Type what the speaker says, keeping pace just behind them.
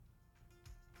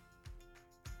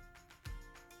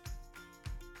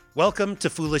Welcome to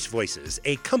Foolish Voices,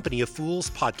 a Company of Fools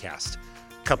podcast.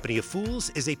 Company of Fools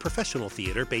is a professional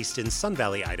theater based in Sun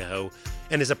Valley, Idaho,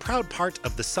 and is a proud part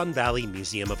of the Sun Valley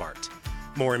Museum of Art.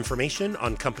 More information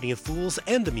on Company of Fools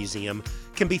and the museum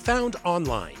can be found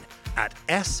online at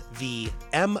svmoa.org.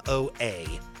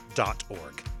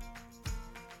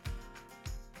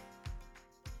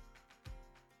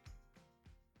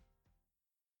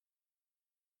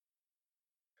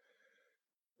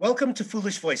 Welcome to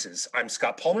Foolish Voices. I'm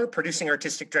Scott Palmer, Producing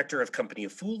Artistic Director of Company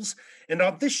of Fools, and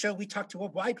on this show we talk to a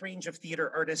wide range of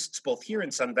theater artists both here in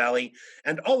Sun Valley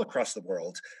and all across the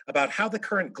world about how the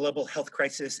current global health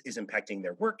crisis is impacting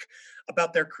their work,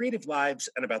 about their creative lives,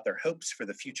 and about their hopes for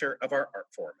the future of our art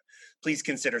form. Please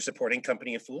consider supporting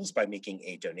Company of Fools by making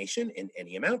a donation in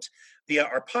any amount via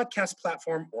our podcast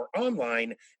platform or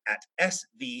online at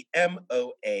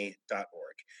svmoa.org.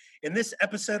 In this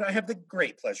episode, I have the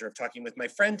great pleasure of talking with my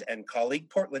friend and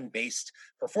colleague, Portland-based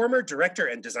performer, director,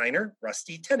 and designer,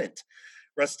 Rusty Tennant.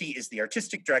 Rusty is the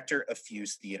artistic director of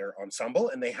Fuse Theater Ensemble,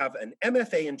 and they have an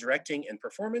MFA in directing and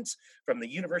performance from the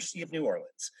University of New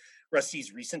Orleans.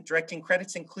 Rusty's recent directing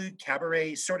credits include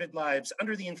Cabaret, Sordid Lives,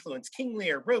 Under the Influence, King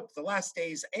Lear, Rope, The Last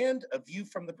Days, and A View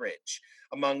from the Bridge,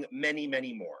 among many,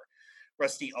 many more.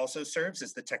 Rusty also serves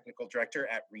as the technical director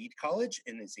at Reed College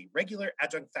and is a regular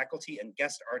adjunct faculty and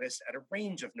guest artist at a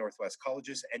range of Northwest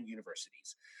colleges and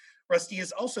universities. Rusty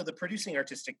is also the producing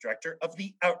artistic director of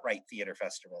the Outright Theater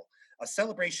Festival, a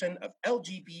celebration of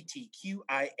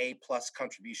LGBTQIA+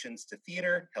 contributions to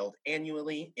theater held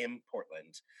annually in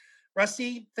Portland.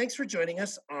 Rusty, thanks for joining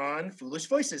us on Foolish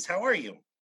Voices. How are you?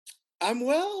 I'm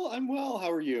well.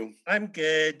 How are you? I'm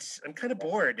good. I'm kind of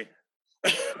bored.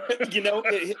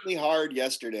 It hit me hard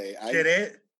yesterday. Did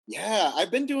it? Yeah, I've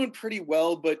been doing pretty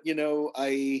well, but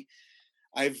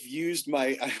I've used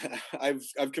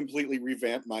I've completely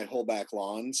revamped my whole back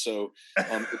lawn, so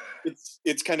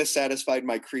it's kind of satisfied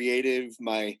my creative,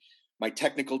 my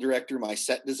technical director, my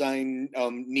set design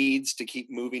needs to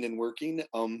keep moving and working.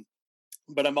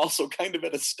 But I'm also kind of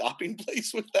at a stopping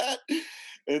place with that.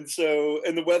 And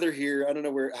the weather here, I don't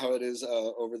know how it is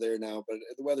over there now, but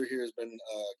the weather here has been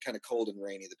kind of cold and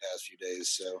rainy the past few days.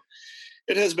 So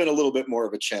it has been a little bit more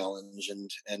of a challenge.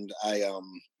 And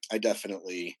I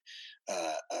definitely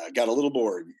got a little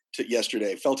bored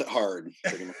yesterday. Felt it hard.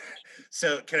 Pretty much.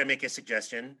 So can I make a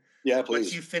suggestion? Yeah, please.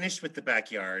 Once you finish with the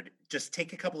backyard, just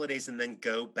take a couple of days and then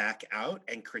go back out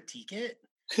and critique it.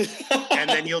 And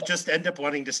then you'll just end up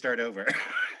wanting to start over.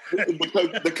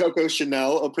 The Coco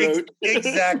Chanel approach.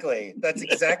 Exactly. That's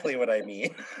exactly what I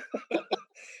mean.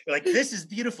 You're like, this is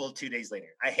beautiful 2 days later.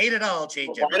 I hate it all.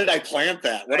 Change it. Why did I plant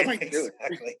that? What am I doing?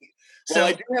 Exactly. Well,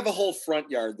 I do have a whole front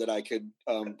yard that I could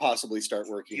possibly start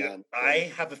working on.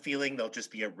 I have a feeling there'll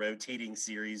just be a rotating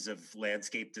series of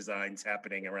landscape designs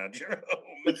happening around your home.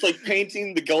 It's like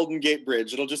painting the Golden Gate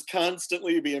Bridge. It'll just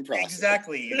constantly be in process.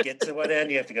 Exactly. You get to one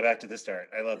end, you have to go back to the start.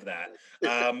 I love that.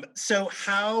 So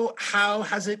how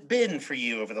has it been for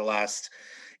you over the last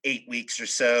 8 weeks or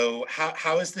so?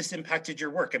 How has this impacted your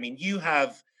work? I mean, you've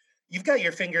got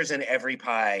your fingers in every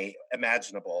pie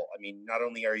imaginable. I mean, not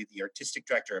only are you the artistic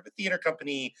director of a theater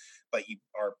company, but you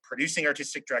are producing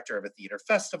artistic director of a theater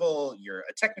festival. You're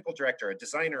a technical director, a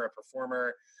designer, a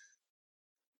performer.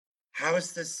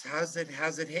 How's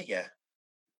it hit you?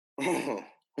 Oh,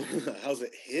 how's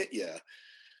it hit you?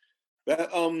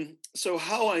 So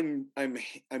how I'm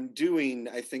doing,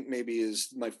 I think maybe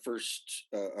is my first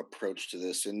approach to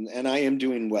this, and I am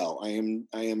doing well. I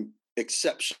am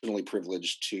exceptionally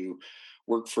privileged to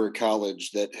work for a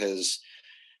college that has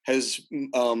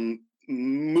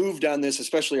moved on this,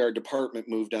 especially our department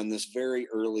moved on this very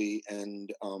early,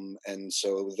 and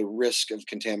so the risk of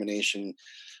contamination.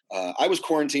 I was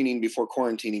quarantining before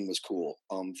quarantining was cool.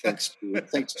 Thanks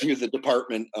to the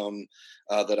department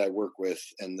that I work with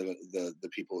and the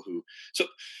people who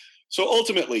so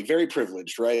ultimately very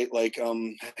privileged, right? Like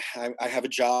I have a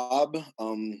job.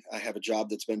 I have a job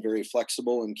that's been very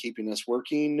flexible in keeping us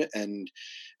working and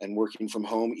working from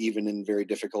home even in very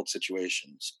difficult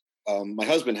situations. My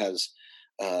husband has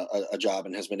a job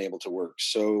and has been able to work.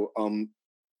 So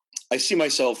I see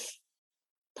myself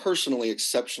personally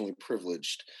exceptionally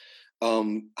privileged.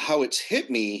 How it's hit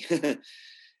me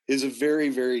is a very,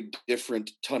 very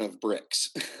different ton of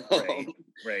bricks.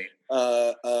 Right.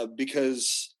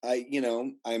 Because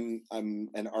I'm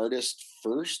an artist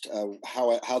first.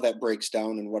 How that breaks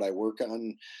down and what I work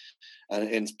on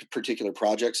in particular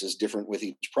projects is different with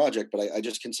each project, but I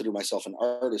just consider myself an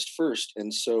artist first.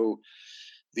 And so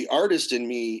the artist in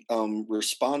me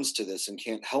responds to this and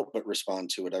can't help but respond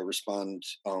to it. I respond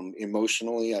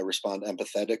emotionally. I respond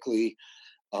empathetically.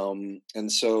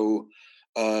 And so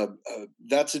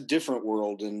that's a different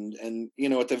world. And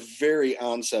at the very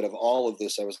onset of all of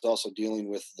this, I was also dealing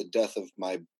with the death of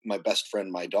my best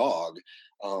friend, my dog,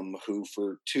 who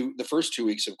for the first 2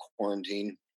 weeks of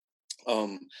quarantine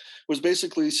um, was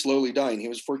basically slowly dying. He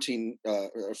was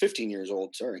or 15 years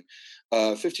old, sorry,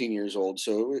 15 years old.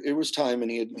 So it was time,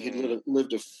 and he'd Mm,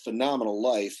 lived a phenomenal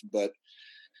life. But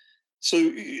so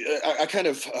I kind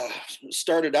of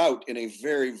started out in a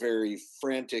very, very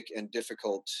frantic and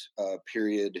difficult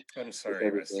period I'm with sorry,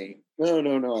 everything. Rusty. No,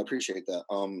 no, no. I appreciate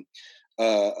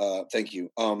that. Thank you.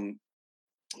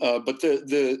 But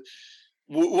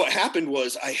what happened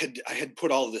was I had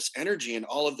put all of this energy and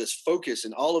all of this focus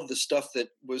and all of the stuff that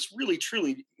was really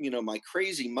truly my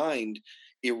crazy mind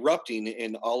erupting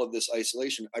in all of this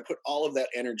isolation. I put all of that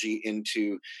energy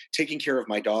into taking care of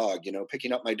my dog,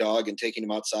 picking up my dog and taking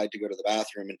him outside to go to the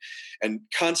bathroom, and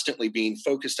constantly being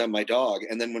focused on my dog.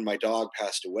 And then when my dog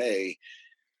passed away,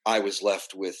 I was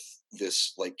left with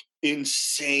this like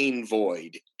insane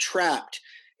void, trapped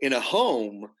in a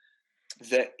home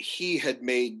that he had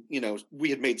made. We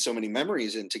had made so many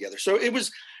memories in together. So it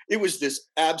was this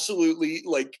absolutely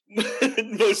like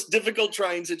most difficult,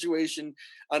 trying situation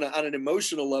on an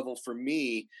emotional level for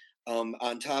me,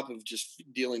 on top of just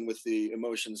dealing with the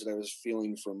emotions that I was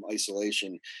feeling from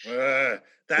isolation. Uh,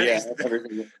 that Yeah, is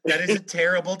everything. that is a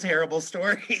terrible, terrible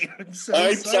story. I'm so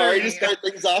I'm sorry to sorry. start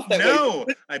things off that way, but No,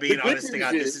 I the mean, good honest to news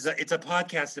God, this is is, it's a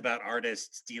podcast about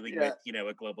artists dealing yeah, with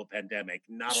a global pandemic.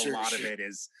 Not a sure, lot of sure. it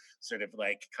is sort of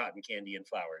like cotton candy and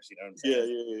flowers. You know what I'm Yeah, saying?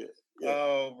 yeah, yeah, yeah.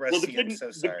 Oh, Well, Rusty, I'm so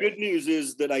the good sorry. news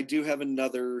is that I do have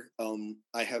another.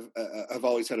 I've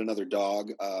always had another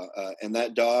dog, and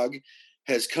that dog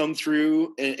has come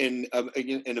through in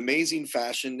an amazing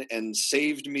fashion and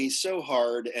saved me so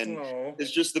hard, and Oh,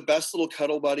 is just the best little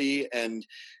cuddle buddy, and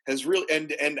has really,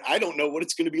 and I don't know what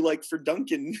it's going to be like for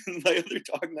Duncan, my other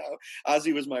dog now.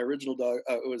 Ozzy was my original dog.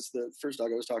 Was the first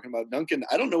dog I was talking about. Duncan,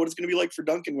 I don't know what it's going to be like for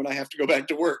Duncan when I have to go back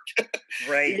to work.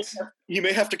 right. You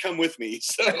may have to come with me.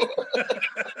 So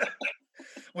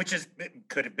Which is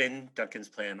could have been Duncan's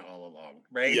plan all along,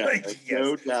 right? yeah, Like, yes.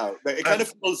 no doubt. But it kind Um,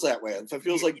 of feels that way. It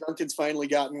feels y- like Duncan's finally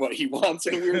gotten what he wants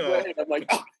in a weird way. oh. And I'm like,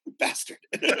 oh, bastard.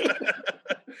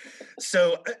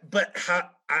 So, but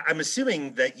I'm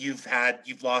assuming that you've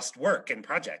lost work and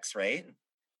projects, right?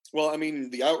 Well, I mean,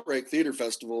 the Outright Theater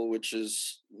Festival, which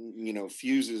is,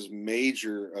 Fuse's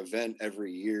major event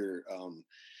every year,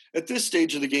 at this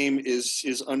stage of the game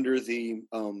is under the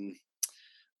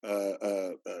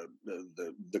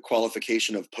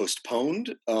qualification of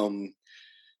postponed.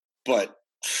 But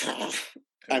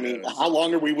Who I mean, knows? how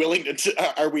long are we willing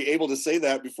are we able to say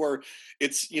that before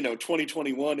it's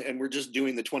 2021 and we're just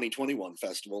doing the 2021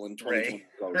 festival, and Right, 2020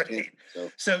 is always right.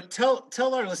 canceled. So So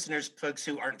tell our listeners, folks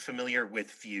who aren't familiar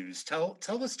with Fuse, tell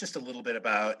us just a little bit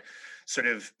about sort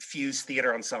of Fuse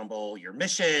Theater Ensemble, your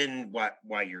mission,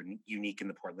 why you're unique in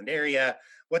the Portland area.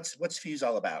 What's Fuse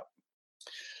all about?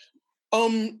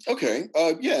 okay.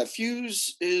 Yeah,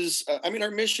 Fuse is, I mean,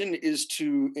 our mission is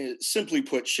to, simply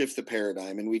put, shift the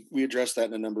paradigm. And we address that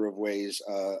in a number of ways,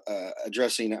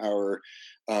 addressing our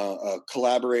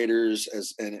collaborators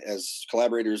as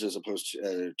collaborators as opposed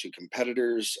to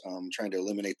competitors, trying to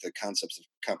eliminate the concepts of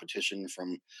competition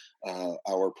from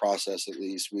our process. At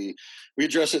least we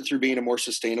address it through being a more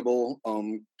sustainable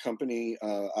company.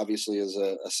 Obviously, as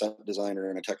a set designer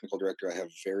and a technical director, I have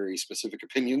very specific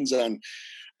opinions on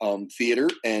theater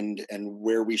and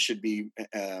where we should be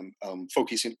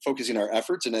focusing our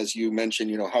efforts. And as you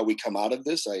mentioned, how we come out of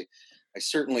this, I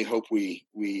certainly hope we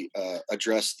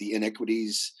address the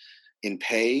inequities in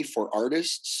pay for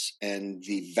artists and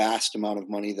the vast amount of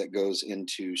money that goes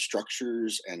into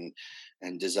structures and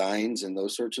designs and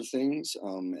those sorts of things.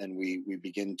 And we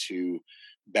begin to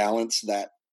balance that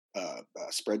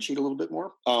spreadsheet a little bit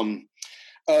more.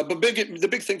 But the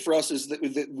big thing for us is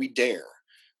that we dare.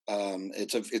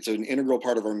 It's an integral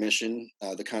part of our mission.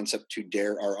 The concept to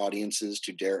dare our audiences,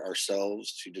 to dare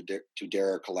ourselves, to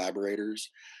dare our collaborators,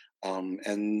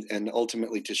 and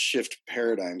ultimately to shift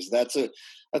paradigms. That's a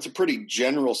pretty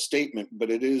general statement, but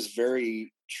it is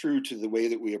very true to the way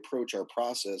that we approach our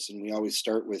process. And we always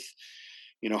start with,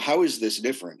 how is this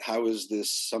different? How is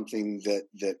this something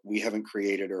that we haven't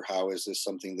created, or how is this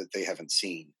something that they haven't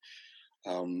seen?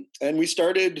 And we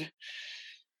started.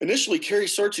 Initially, Carrie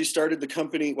Sorchi started the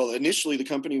company. Well, initially the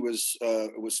company was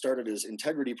started as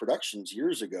Integrity Productions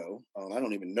years ago. I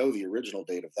don't even know the original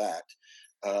date of that.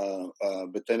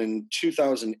 But then in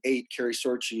 2008, Carrie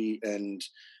Sorchi and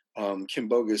Kim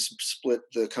Bogus split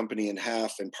the company in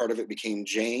half, and part of it became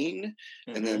Jane,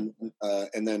 and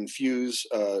Mm-hmm. then Fuse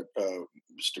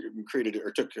created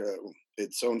or took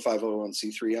its own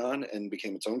 501c3 on and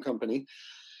became its own company.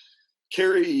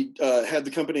 Carrie had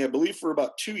the company, I believe, for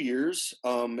about 2 years,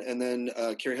 and then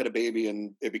Carrie had a baby,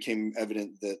 and it became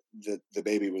evident that the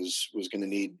baby was going to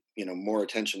need more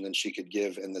attention than she could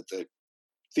give, and that the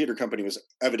theater company was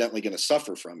evidently going to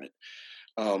suffer from it.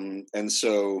 And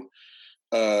so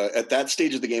at that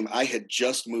stage of the game, I had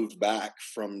just moved back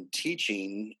from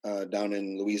teaching down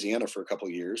in Louisiana for a couple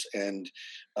of years, and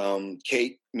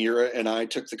Kate, Mira, and I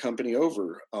took the company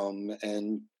over,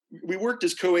 and we worked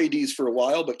as co-ads for a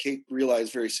while, but Kate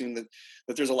realized very soon that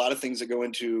there's a lot of things that go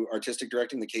into artistic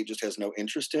directing that Kate just has no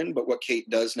interest in. But what Kate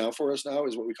does now for us now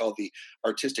is what we call the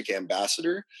artistic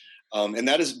ambassador. And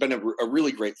that has been a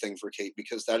really great thing for Kate,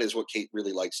 because that is what Kate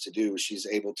really likes to do. She's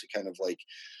able to kind of like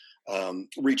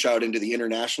reach out into the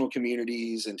international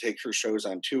communities and take her shows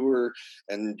on tour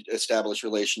and establish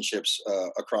relationships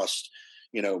across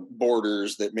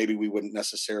borders that maybe we wouldn't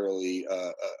necessarily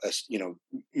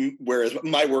whereas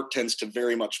my work tends to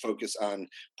very much focus on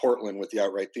Portland with the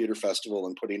Outright Theater Festival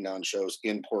and putting on shows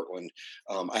in Portland.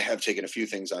 I have taken a few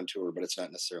things on tour, but it's not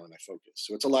necessarily my focus.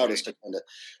 So it's allowed us to kind of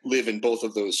live in both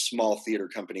of those small theater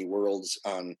company worlds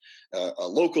on a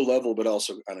local level, but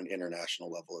also on an international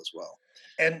level as well.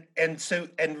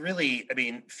 And really, I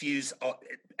mean, Fuse,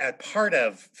 part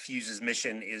of Fuse's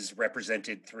mission is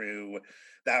represented through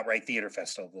the Outright Theater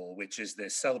Festival, which is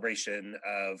this celebration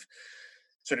of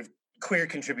sort of queer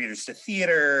contributors to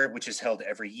theater, which is held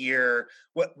every year.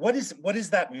 What does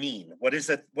that mean? What is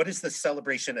the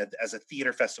celebration as a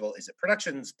theater festival? Is it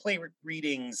productions, play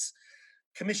readings,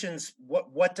 commissions?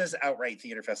 What does Outright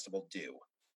Theater Festival do?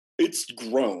 It's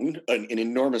grown an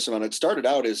enormous amount. It started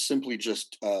out as simply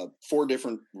just 4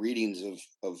 different readings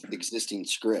of existing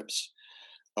scripts.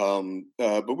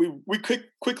 But we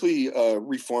quickly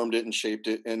reformed it and shaped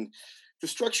it. And the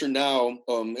structure now,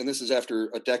 and this is after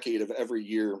a decade of every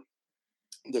year,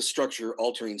 the structure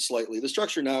altering slightly. The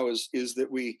structure now is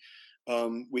that we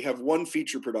have one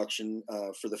feature production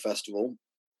for the festival.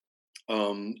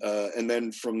 And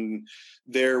then from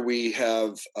there, we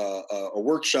have a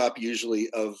workshop, usually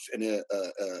of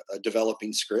a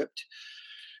developing script.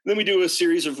 Then we do a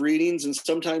series of readings, and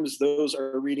sometimes those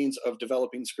are readings of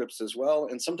developing scripts as well,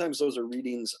 and sometimes those are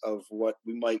readings of what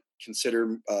we might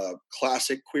consider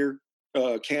classic queer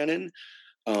canon.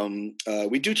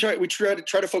 We try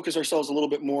to focus ourselves a little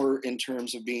bit more in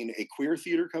terms of being a queer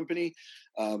theater company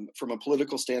from a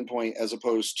political standpoint, as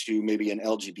opposed to maybe an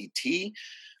LGBT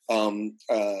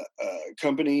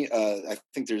company. I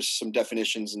think there's some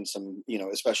definitions and some,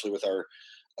 especially with our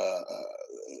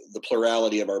the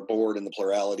plurality of our board and the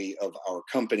plurality of our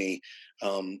company.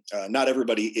 Not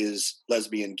everybody is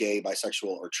lesbian, gay, bisexual,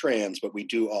 or trans, but we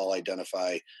do all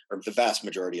identify, or the vast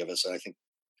majority of us. And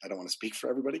I don't want to speak for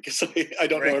everybody because I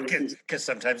don't know everything. Because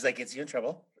sometimes that gets you in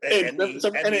trouble.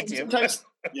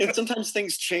 Sometimes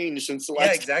things change since the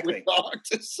last time we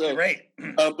talked. So, right.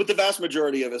 But the vast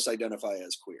majority of us identify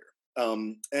as queer.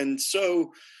 And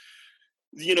so,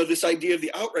 this idea of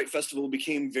the Outright Festival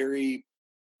became very,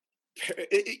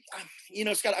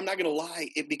 Scott, I'm not going to lie,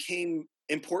 it became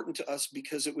important to us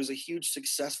because it was a huge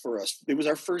success for us. It was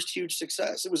our first huge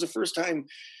success. It was the first time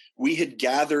we had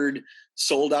gathered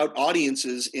sold out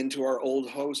audiences into our old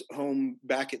home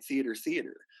back at Theater.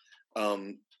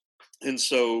 And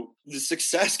so the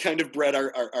success kind of bred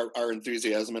our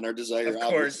enthusiasm and our desire. Of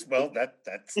course. Well,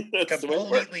 that's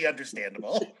completely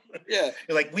understandable. Yeah.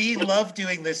 You're like, we love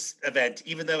doing this event,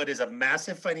 even though it is a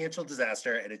massive financial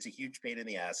disaster and it's a huge pain in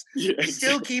the ass. Yeah, we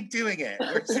still keep doing it.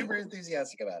 We're super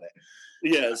enthusiastic about it.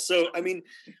 Yeah. So,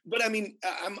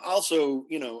 I'm also,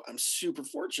 I'm super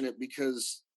fortunate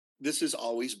because this has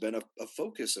always been a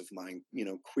focus of mine,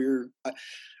 queer.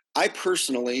 I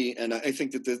personally, and I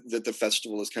think that the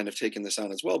festival has kind of taken this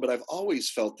on as well, but I've always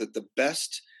felt that the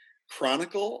best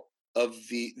chronicle of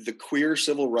the queer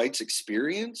civil rights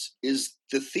experience is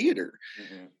the theater.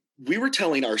 Mm-hmm. We were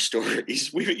telling our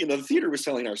stories. The theater was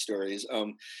telling our stories.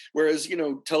 Whereas,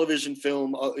 television,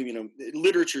 film,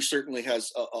 literature certainly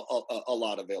has a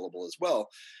lot available as well.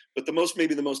 But the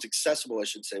most accessible, I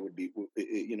should say, would be,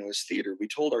 is theater. We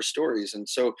told our stories. And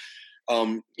so,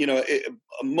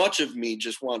 much of me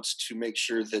just wants to make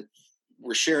sure that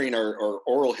we're sharing our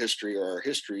oral history or our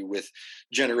history with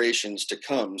generations to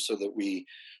come, so that we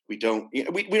don't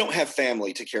we don't have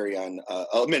family to carry on.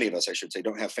 Many of us, I should say,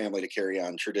 don't have family to carry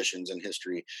on traditions and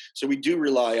history. So we do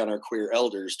rely on our queer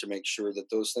elders to make sure that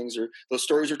those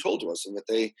stories are told to us, and that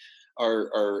they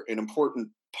are an important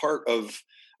part of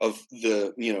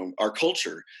the our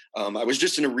culture. I was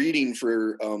just in a reading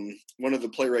for one of the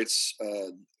playwrights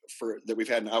that we've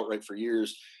had in Outright for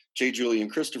years, J. Julian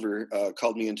Christopher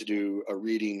called me in to do a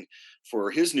reading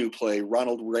for his new play,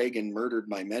 Ronald Reagan Murdered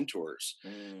My Mentors.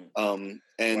 Mm. Um,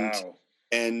 and Wow.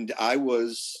 and I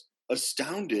was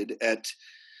astounded at,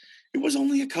 it was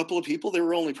only a couple of people. There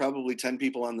were only probably 10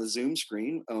 people on the Zoom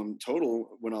screen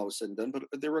total when all was said and done. But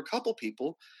there were a couple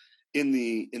people in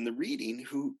the reading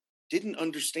who didn't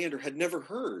understand or had never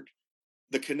heard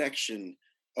the connection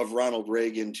of Ronald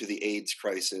Reagan to the AIDS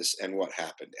crisis and what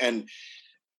happened.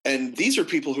 And these are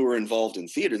people who are involved in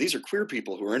theater. These are queer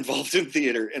people who are involved in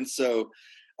theater. And so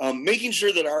making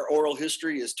sure that our oral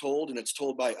history is told, and it's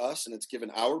told by us, and it's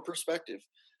given our perspective,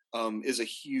 is a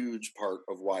huge part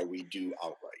of why we do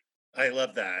Outright. I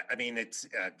love that. I mean, it's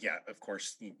yeah, of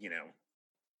course, it.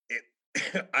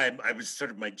 I was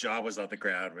sort of, my jaw was on the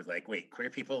ground with like, wait, queer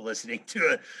people listening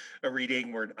to a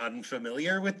reading were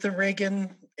unfamiliar with the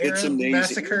Reagan It's era amazing.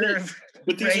 massacre,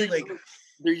 But these right? are Like,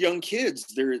 they're young kids.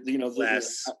 They're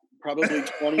less. probably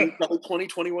 20, probably 20,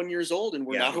 21 years old, and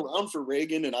were Yeah. not around for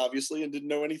Reagan, and obviously, and didn't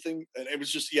know anything. And it was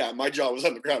just, yeah, my jaw was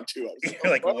on the ground too. I was like,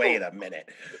 You're like, oh. wait a minute.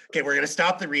 Okay, we're gonna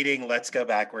stop the reading. Let's go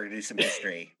back. We're gonna do some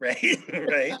history, right?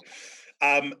 Right.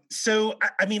 So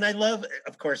I mean, I love,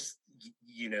 of course,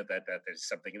 that there's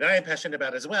something that I am passionate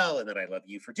about as well, and that I love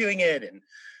you for doing it, and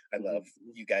I love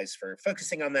you guys for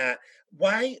focusing on that.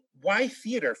 Why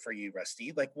theater for you,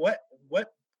 Rusty? Like, what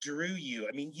drew you?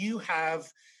 I mean, you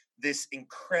have this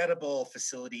incredible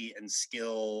facility and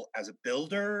skill as a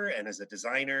builder and as a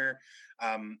designer.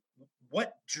 Um,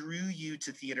 what drew you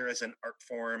to theater as an art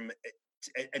form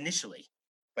initially?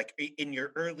 Like in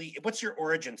your early, what's your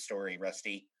origin story,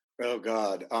 Rusty? Oh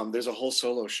God, there's a whole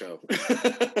solo show.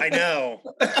 I know.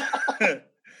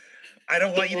 I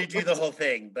don't want you to do the whole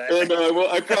thing, but Oh, no, I will.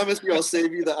 I promise you, I'll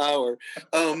save you the hour.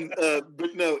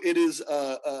 But no, it is.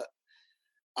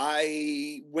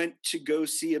 I went to go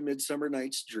see A Midsummer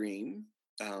Night's Dream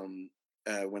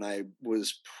when I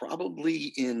was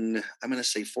probably in, I'm going to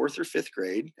say, fourth or fifth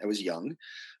grade. I was young.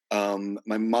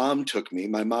 My mom took me.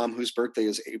 My mom, whose birthday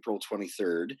is April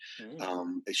 23rd,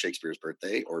 is Shakespeare's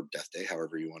birthday or death day,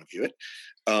 however you want to view it.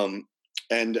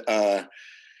 And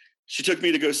she took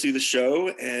me to go see the show,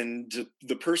 and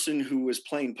the person who was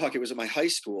playing Puck, it was at my high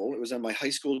school. It was on my high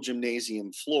school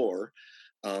gymnasium floor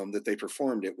that they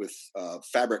performed it with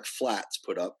fabric flats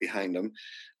put up behind them.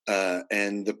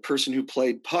 And the person who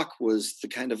played Puck was the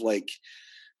kind of like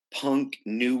punk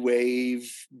new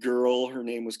wave girl. Her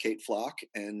name was Kate Flock,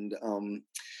 and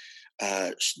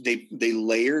they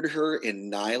layered her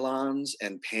in nylons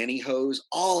and pantyhose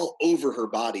all over her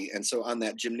body, and so on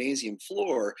that gymnasium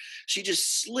floor, she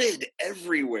just slid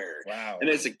everywhere. wow. And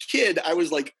as a kid, I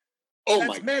was like, "Oh,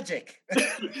 that's my magic!"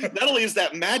 Not only is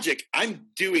that magic, I'm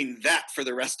doing that for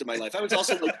the rest of my life. I was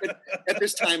also like, at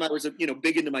this time, I was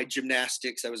big into my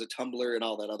gymnastics. I was a tumbler and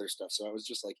all that other stuff. So I was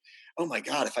just like, "Oh my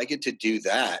God, if I get to do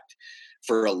that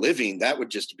for a living, that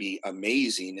would just be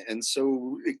amazing." And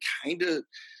so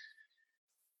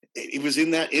it was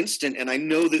in that instant, and I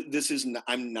know that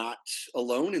I'm not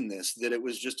alone in this, that it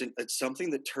was just it's something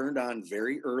that turned on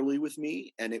very early with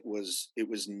me, and it was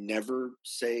never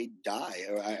say die.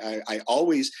 I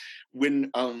always, when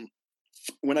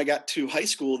I got to high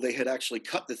school, they had actually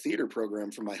cut the theater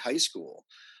program from my high school.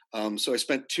 So I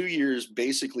spent 2 years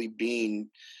basically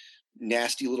being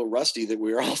nasty little Rusty that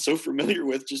we were all so familiar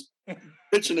with, just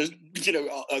pitching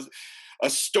a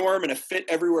storm and a fit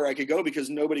everywhere I could go because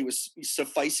nobody was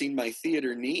sufficing my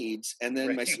theater needs. And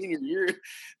then my senior year,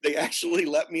 they actually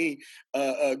let me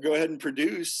go ahead and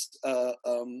produce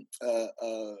 2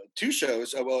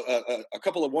 shows, a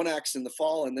couple of one acts in the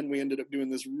fall. And then we ended up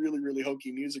doing this really, really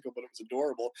hokey musical, but it was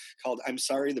adorable, called I'm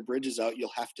Sorry the Bridge is Out,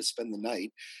 You'll Have to Spend the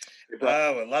Night.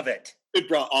 I love it. It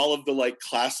brought all of the like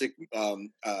classic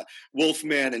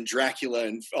Wolfman and Dracula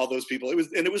and all those people.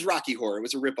 It was Rocky Horror. It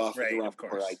was a ripoff of the Rocky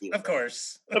Horror idea. Of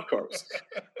course.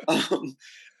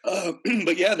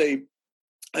 But yeah, they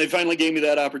finally gave me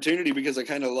that opportunity because I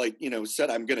kind of said,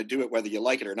 I'm going to do it whether you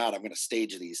like it or not. I'm going to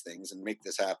stage these things and make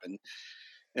this happen.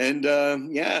 And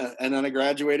and then I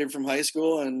graduated from high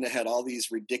school and had all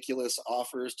these ridiculous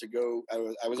offers to go. I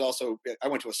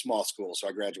went to a small school, so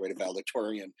I graduated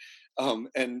valedictorian,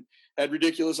 and had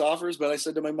ridiculous offers. But I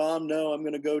said to my mom, no, I'm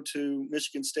going to go to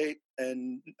Michigan State,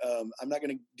 and I'm not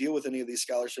going to deal with any of these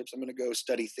scholarships. I'm going to go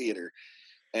study theater.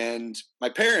 And my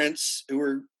parents, who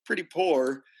were pretty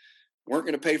poor, weren't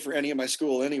going to pay for any of my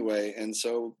school anyway. And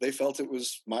so they felt it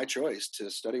was my choice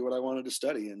to study what I wanted to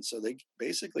study. And so they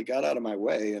basically got out of my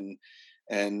way. And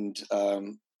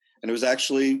it was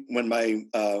actually when my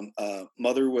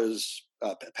mother was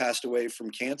passed away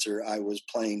from cancer, I was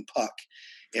playing Puck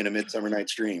in A Midsummer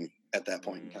Night's Dream at that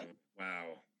point in time.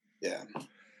 Wow. Yeah.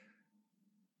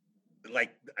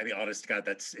 like, I mean, honest to God,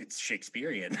 it's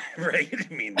Shakespearean, right?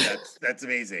 I mean, that's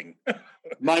amazing.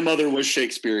 My mother was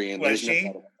Shakespearean. Was There's no doubt she?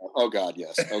 about that. Oh God,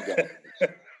 yes. Oh God.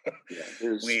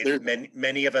 Yeah, We there's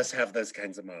many of us have those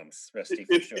kinds of moms, Rusty,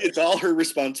 for sure. it's all her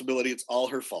responsibility. It's all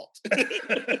her fault.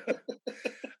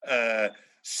 uh,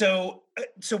 so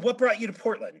what brought you to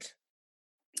Portland?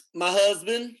 My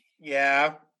husband.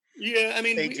 Yeah, Yeah, I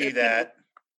mean, they do that.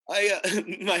 I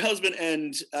my husband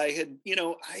and I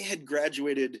had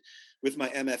graduated with my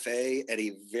MFA at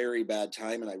a very bad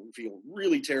time, and I feel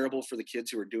really terrible for the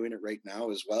kids who are doing it right now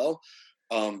as well,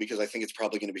 because I think it's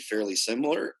probably going to be fairly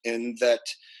similar in that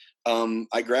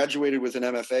I graduated with an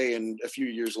MFA, and a few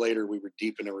years later we were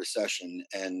deep in a recession,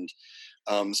 and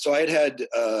so I had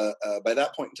by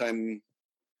that point in time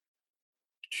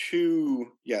two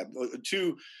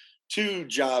two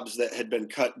jobs that had been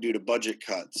cut due to budget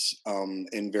cuts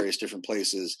in various different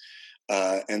places.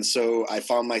 And so I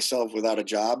found myself without a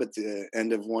job at the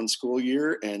end of one school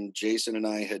year. And Jason and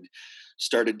I had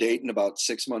started dating about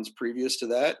 6 months previous to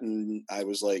that. And I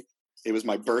was like, it was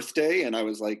my birthday, and I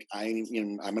was like, I'm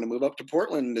going to move up to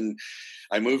Portland, and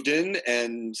I moved in,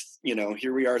 and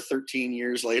here we are, 13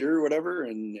 years later, or whatever,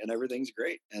 and everything's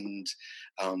great. And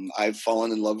I've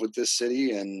fallen in love with this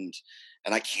city, and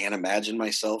I can't imagine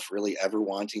myself really ever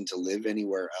wanting to live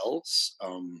anywhere else.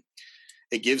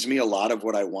 It gives me a lot of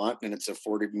what I want, and it's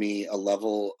afforded me a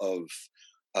level of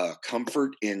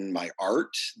comfort in my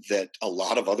art that a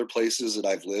lot of other places that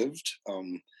I've lived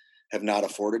have not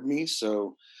afforded me.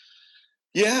 So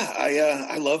yeah,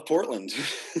 I love Portland.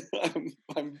 I'm,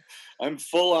 I'm I'm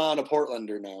full on a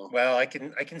Portlander now. Well, I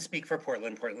can speak for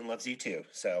Portland. Portland loves you too.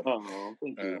 So Oh,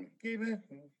 thank you.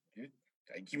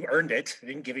 you earned it. I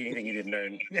didn't give you anything you didn't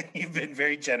earn. You've been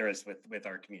very generous with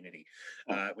our community,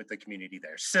 with the community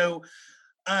there. So,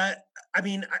 uh, I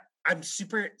mean, I'm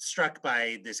super struck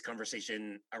by this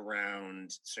conversation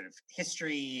around sort of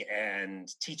history and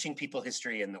teaching people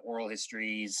history and the oral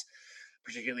histories,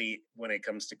 particularly when it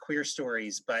comes to queer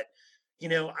stories. But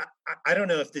I don't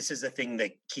know if this is a thing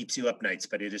that keeps you up nights,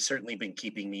 but it has certainly been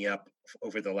keeping me up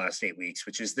over the last 8 weeks,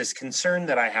 which is this concern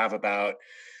that I have about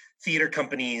theater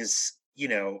companies,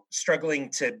 struggling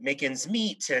to make ends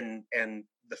meet and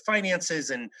the finances,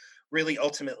 and really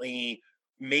ultimately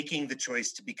making the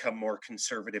choice to become more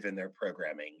conservative in their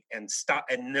programming and stop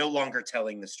and no longer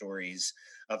telling the stories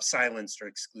of silenced or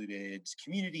excluded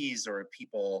communities or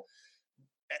people.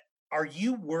 Are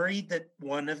you worried that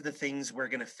one of the things we're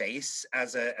going to face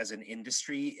as an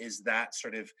industry is that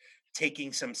sort of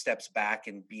taking some steps back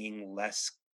and being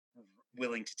less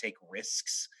willing to take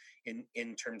risks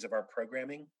in terms of our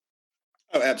programming?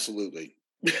 Oh, absolutely.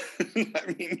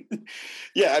 I mean,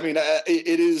 yeah, I mean,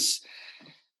 it is.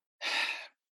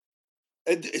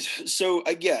 So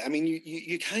yeah, I mean,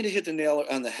 you kind of hit the nail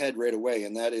on the head right away,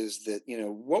 and that is that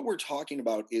what we're talking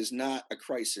about is not a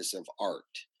crisis of art,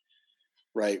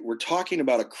 right? We're talking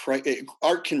about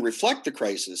art can reflect the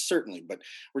crisis certainly, but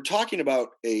we're talking about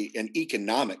an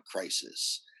economic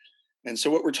crisis. And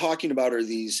so what we're talking about are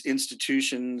these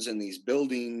institutions and these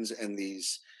buildings and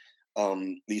these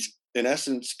in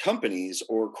essence companies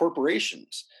or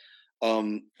corporations.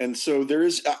 And so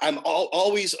I'm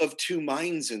always of two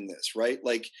minds in this, right?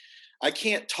 Like, I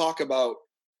can't talk about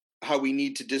how we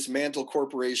need to dismantle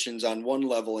corporations on one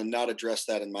level and not address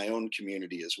that in my own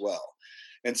community as well.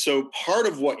 And so part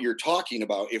of what you're talking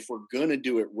about, if we're going to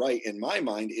do it right, in my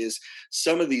mind, is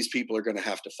some of these people are going to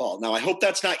have to fall. Now, I hope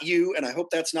that's not you, and I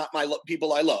hope that's not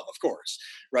people I love, of course,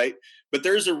 right? But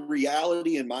there's a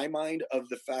reality in my mind of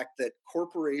the fact that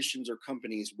corporations or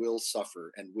companies will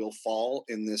suffer and will fall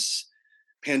in this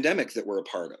pandemic that we're a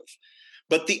part of.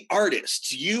 But the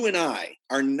artists, you and I,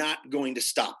 are not going to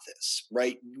stop this,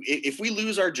 right? If we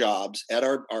lose our jobs at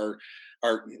our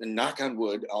knock on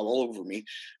wood all over me,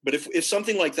 but if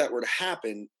something like that were to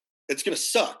happen, it's going to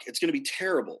suck. It's going to be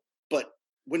terrible. But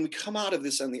when we come out of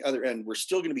this on the other end, we're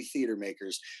still going to be theater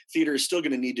makers. Theater is still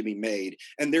going to need to be made,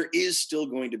 and there is still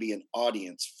going to be an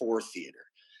audience for theater.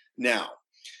 Now,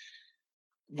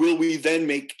 will we then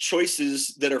make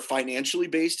choices that are financially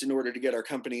based in order to get our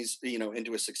companies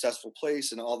into a successful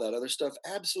place and all that other stuff?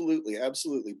 Absolutely,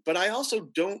 absolutely. But I also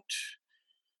don't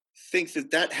think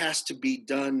that has to be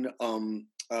done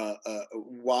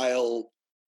while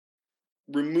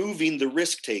removing the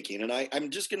risk taking. And I'm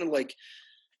just going to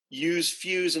use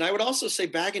Fuse, and I would also say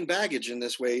Bag and Baggage in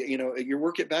this way. Your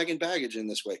work at Bag and Baggage in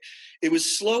this way. It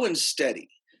was slow and steady,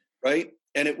 right?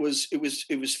 And it was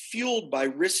fueled by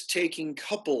risk taking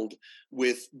coupled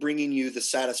with bringing you the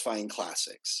satisfying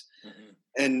classics.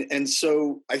 Mm-hmm. And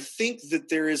so I think that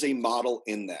there is a model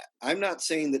in that. I'm not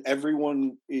saying that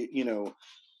everyone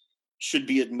should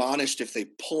be admonished if they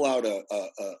pull out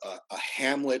a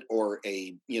Hamlet or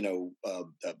a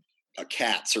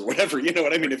Cats or whatever, you know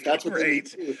what I mean? If that's what they need Right.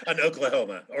 to do An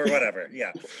Oklahoma or whatever.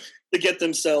 Yeah. to get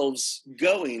themselves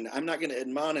going, I'm not going to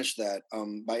admonish that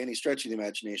by any stretch of the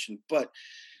imagination. But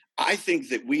I think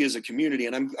that we as a community,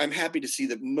 and I'm happy to see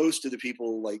that most of the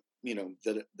people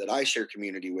that I share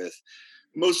community with,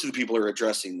 most of the people are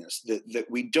addressing this, that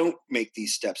we don't make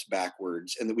these steps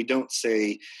backwards, and that we don't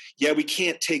say, yeah, we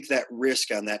can't take that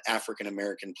risk on that African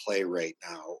American play right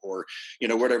now, or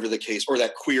whatever the case, or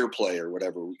that queer play or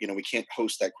whatever, we can't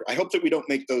host that. I hope that we don't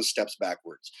make those steps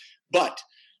backwards. But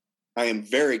I am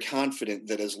very confident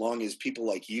that as long as people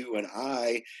like you and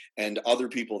I and other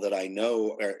people that I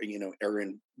know are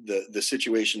in the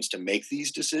situations to make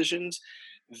these decisions,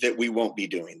 that we won't be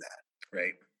doing that.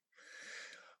 Right.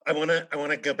 I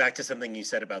want to go back to something you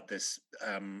said about this,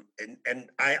 and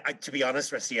I to be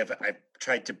honest, Rusty, I've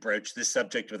tried to broach this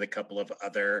subject with a couple of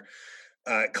other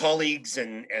colleagues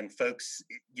and folks,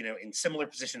 in similar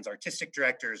positions, artistic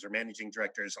directors or managing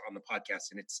directors on the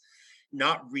podcast, and it's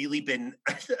not really been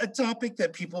a topic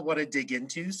that people want to dig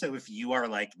into. So if you are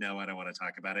like, no, I don't want to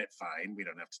talk about it, fine, we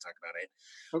don't have to talk about it.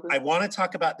 Okay. I want to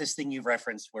talk about this thing you've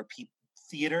referenced, where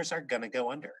theaters are going to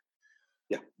go under.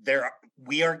 Yeah.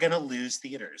 We are going to lose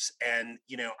theaters. And,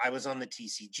 I was on the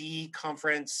TCG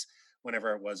conference,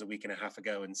 whenever it was, a week and a half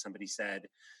ago, and somebody said,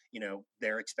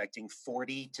 they're expecting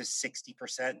 40 to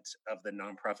 60% of the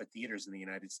nonprofit theaters in the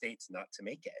United States not to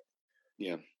make it.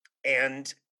 Yeah.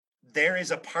 And there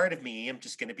is a part of me, I'm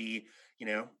just going to be,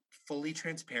 fully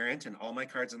transparent and all my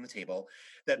cards on the table,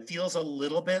 that feels a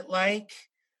little bit like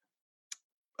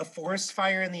a forest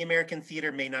fire in the American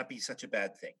theater may not be such a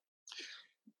bad thing.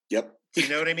 Yep. Do you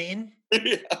know what I mean?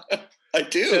 Yeah, I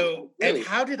do. So, and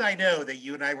how did I know that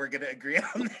you and I were going to agree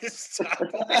on this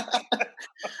topic?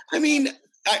 I mean,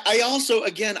 I also,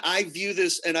 again, I view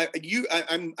this, and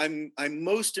I'm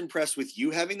most impressed with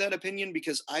you having that opinion,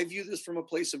 because I view this from a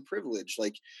place of privilege.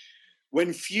 Like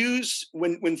when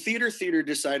Theater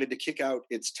decided to kick out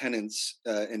its tenants,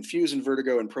 and Fuse and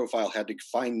Vertigo and Profile had to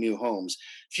find new homes,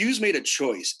 Fuse made a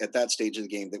choice at that stage of the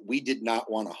game that we did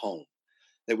not want a home,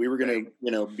 that we were going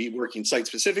to, be working site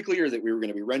specifically, or that we were going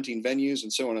to be renting venues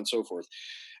and so on and so forth.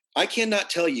 I cannot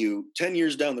tell you 10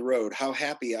 years down the road how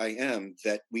happy I am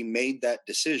that we made that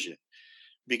decision,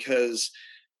 because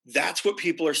that's what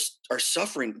people are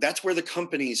suffering. That's where the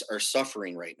companies are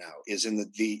suffering right now, is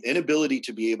in the inability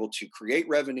to be able to create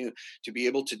revenue, to be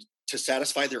able to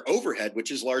satisfy their overhead,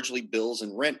 which is largely bills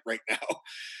and rent right now.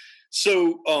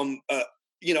 So,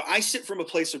 I sit from a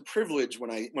place of privilege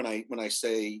when I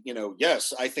say,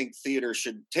 yes, I think theater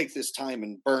should take this time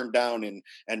and burn down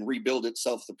and rebuild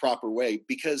itself the proper way,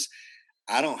 because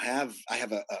I have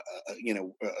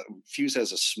Fuse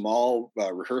has a small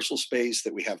rehearsal space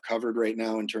that we have covered right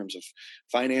now in terms of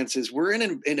finances. We're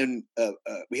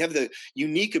we have the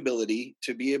unique ability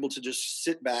to be able to just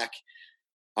sit back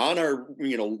on our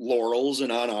laurels and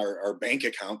on our bank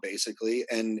account, basically,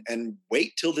 and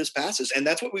wait till this passes. And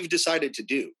that's what we've decided to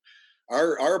do.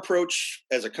 Our approach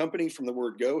as a company from the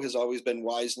word go has always been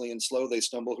wisely and slow they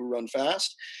stumble who run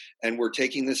fast, and we're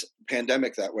taking this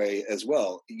pandemic that way as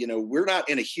well. We're not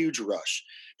in a huge rush,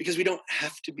 because we don't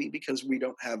have to be, because we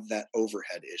don't have that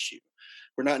overhead issue.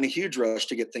 We're not in a huge rush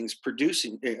to get things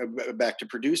back to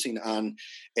producing on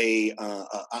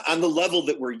on the level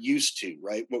that we're used to,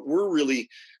 right? What we're really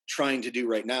trying to do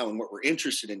right now, and what we're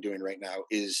interested in doing right now,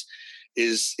 is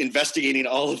investigating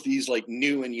all of these like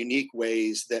new and unique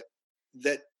ways that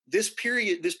this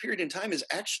period in time is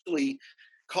actually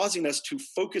causing us to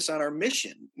focus on our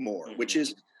mission more, which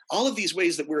is all of these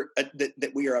ways that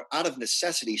that we are out of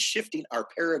necessity shifting our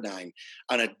paradigm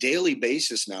on a daily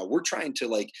basis now. We're trying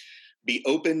to be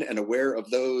open and aware of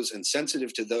those and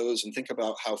sensitive to those, and think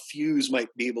about how Fuse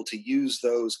might be able to use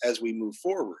those as we move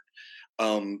forward.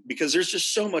 Because there's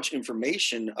just so much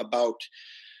information about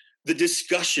the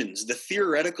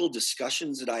theoretical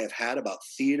discussions that I have had about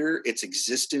theater, its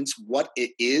existence, what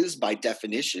it is by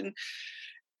definition.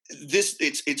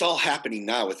 It's all happening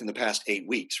now within the past 8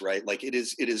 weeks, right? Like it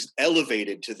is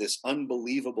elevated to this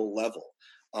unbelievable level.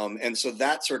 And so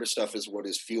that sort of stuff is what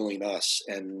is fueling us,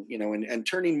 and and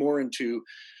turning more into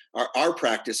our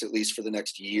practice, at least for the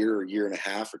next year or year and a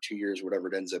half or 2 years, whatever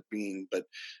it ends up being. But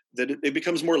that it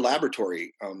becomes more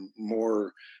laboratory,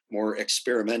 more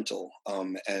experimental,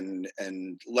 and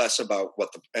less about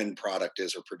what the end product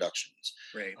is or productions.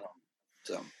 Right.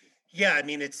 So. Yeah, I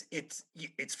mean, it's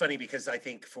funny, because I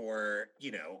think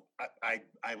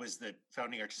I was the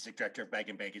founding artistic director of Bag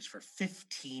and Baggage for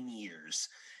 15 years,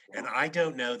 and I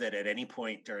don't know that at any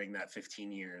point during that 15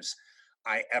 years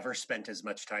I ever spent as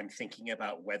much time thinking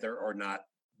about whether or not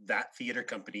that theater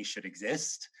company should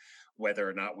exist, whether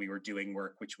or not we were doing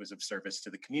work which was of service to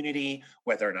the community,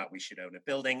 whether or not we should own a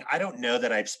building. I don't know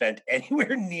that I've spent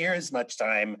anywhere near as much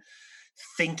time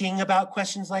thinking about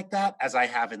questions like that as I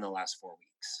have in the last 4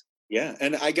 weeks. Yeah.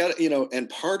 And I got, and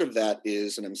part of that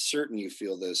is, and I'm certain you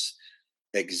feel this,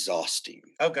 exhausting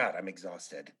Oh God, I'm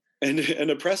exhausted. and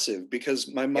oppressive,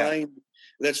 because my Yeah. mind,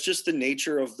 that's just the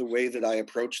nature of the way that I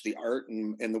approach the art,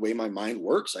 and the way my mind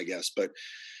works, I guess. But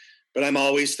I'm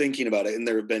always thinking about it. And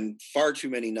there have been far too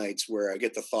many nights where I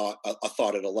get a thought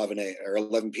at 11 or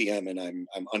 11 p.m. and I'm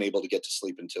unable to get to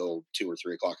sleep until 2 or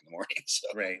 3 o'clock in the morning. So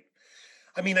Right.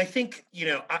 I mean, I think,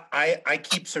 I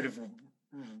keep sort of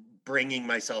bringing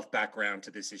myself back around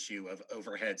to this issue of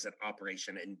overheads and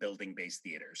operation in building-based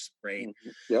theaters, right?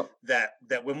 yep. That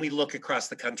when we look across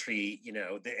the country,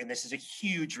 and this is a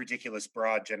huge, ridiculous,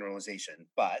 broad generalization,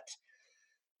 but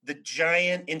the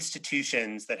giant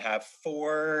institutions that have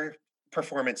 4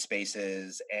 performance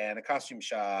spaces and a costume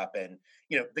shop and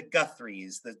the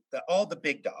Guthries, the all the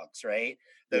big dogs, right?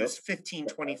 Yep. Those 15,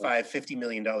 25, $50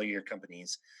 million a year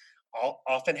companies all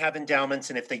often have endowments,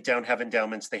 and if they don't have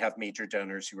endowments, they have major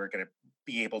donors who are going to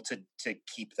be able to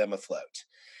keep them afloat.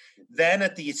 Then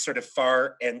at the sort of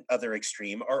far and other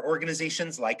extreme are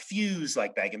organizations like Fuse,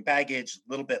 like Bag and Baggage, a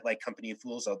little bit like Company of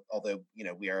Fools, although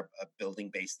we are a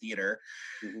building-based theater,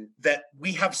 hmm that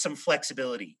we have some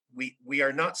flexibility. We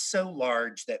are not so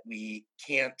large that we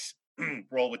can't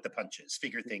roll with the punches,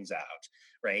 figure things out,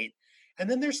 right? And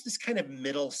then there's this kind of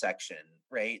middle section,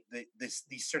 right?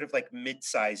 These sort of like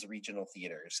mid-size regional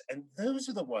theaters, and those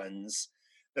are the ones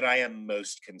that I am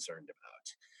most concerned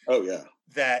about. Oh yeah.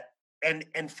 That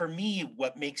and for me,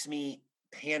 what makes me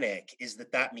panic is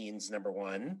that means number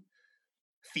one,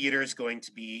 theater is going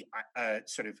to be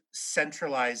sort of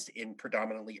centralized in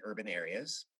predominantly urban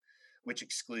areas, which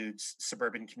excludes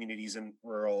suburban communities and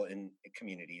rural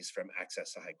communities from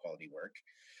access to high quality work.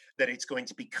 That it's going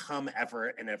to become ever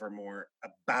and ever more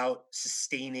about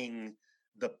sustaining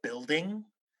the building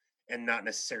and not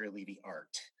necessarily the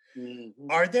art. hmm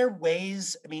Are there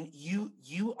ways? I mean,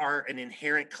 you are an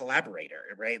inherent collaborator,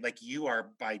 right? Like you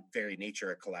are by very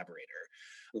nature a collaborator.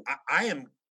 I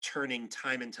am turning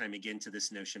time and time again to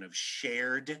this notion of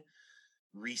shared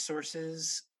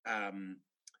resources,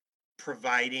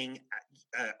 providing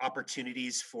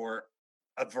opportunities for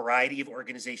a variety of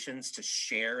organizations to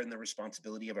share in the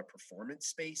responsibility of a performance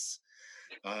space.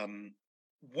 Um,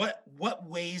 what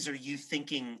ways are you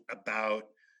thinking about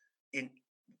in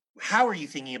how are you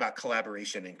thinking about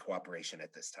collaboration and cooperation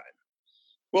at this time?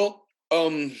 Well,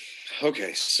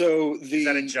 okay. So Is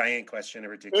that a the giant question, a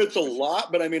it's ridiculous a question?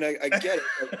 lot, but I mean, I get it.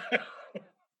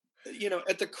 Like,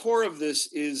 at the core of this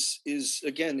is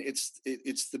again, it's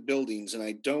the buildings, and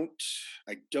I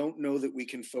don't know that we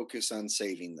can focus on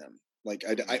saving them. Like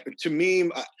to me,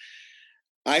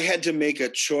 I had to make a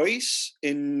choice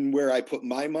in where I put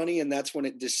my money, and that's when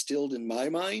it distilled in my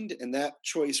mind. And that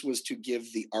choice was to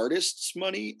give the artists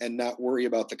money and not worry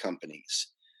about the companies.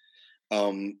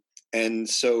 Um, and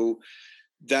so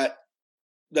that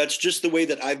that's just the way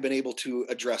that I've been able to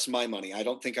address my money. I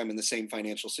don't think I'm in the same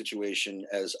financial situation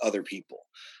as other people,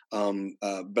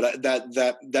 but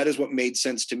that is what made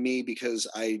sense to me, because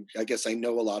I guess I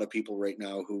know a lot of people right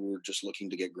now who were just looking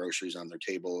to get groceries on their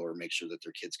table or make sure that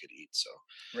their kids could eat. So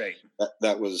Right.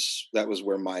 that was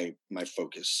where my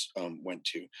focus went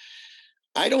to.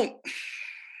 I don't.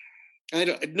 I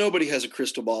don't. Nobody has a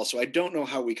crystal ball, so I don't know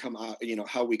how we come out.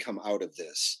 How we come out of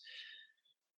this.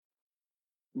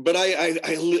 But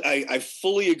I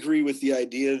fully agree with the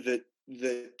idea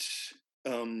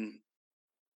um,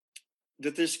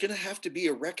 that there's going to have to be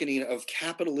a reckoning of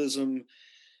capitalism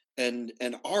and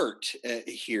art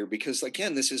here, because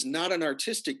again, this is not an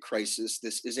artistic crisis.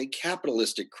 This is a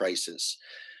capitalistic crisis.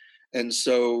 And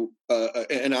so,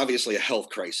 and obviously a health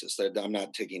crisis. That I'm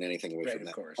not taking anything away Right, from of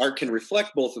that. course, of Art can course.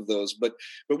 reflect both of those, but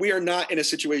we are not in a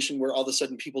situation where all of a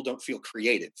sudden people don't feel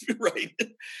creative, right?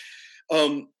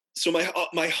 So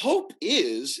my hope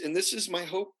is, and this is my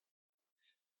hope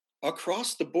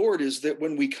across the board, is that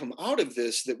when we come out of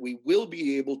this, that we will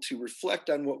be able to reflect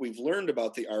on what we've learned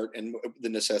about the art and the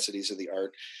necessities of the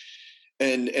art,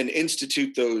 and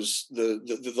institute those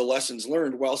the lessons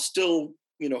learned, while still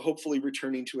hopefully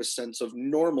returning to a sense of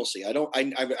normalcy.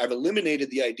 I've eliminated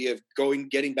the idea of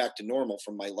getting back to normal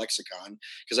from my lexicon,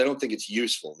 because I don't think it's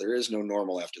useful. There is no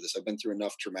normal after this. I've been through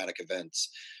enough traumatic events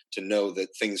to know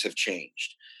that things have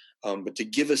changed. But to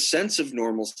give a sense of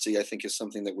normalcy, I think, is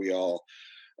something that we all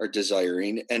are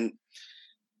desiring. And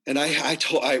I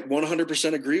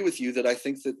 100% agree with you that I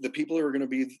think that the people who are going to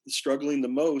be struggling the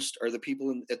most are the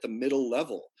people at the middle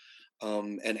level.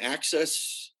 and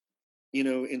access,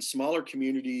 in smaller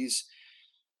communities.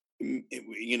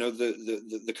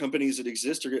 The companies that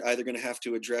exist are either going to have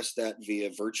to address that via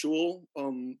virtual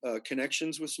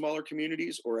connections with smaller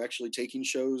communities, or actually taking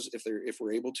shows, if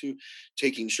we're able to,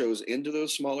 taking shows into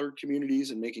those smaller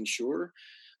communities and making sure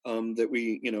that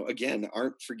we, again,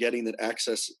 aren't forgetting that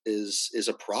access is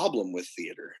a problem with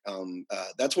theater.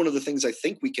 That's one of the things I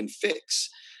think we can fix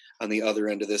on the other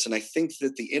end of this, and I think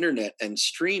that the internet and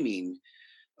streaming,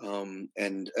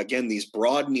 and again, these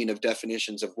broadening of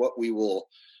definitions of what we will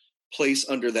place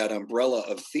under that umbrella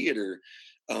of theater,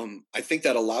 I think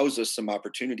that allows us some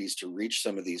opportunities to reach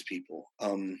some of these people.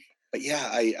 But yeah,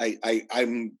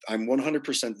 I'm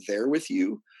 100% there with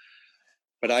you,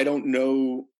 but I don't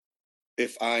know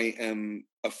if I am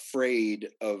afraid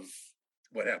of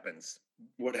What happens?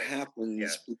 what Right. happens,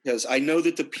 Yeah. because I know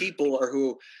that the people are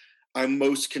who I'm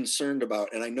most concerned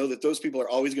about. And I know that those people are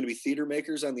always going to be theater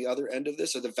makers on the other end of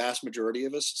this, or the vast majority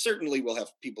of us. Certainly we'll have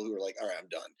people who are like, all right, I'm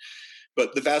done.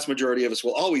 But the vast majority of us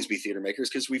will always be theater makers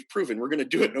because we've proven we're going to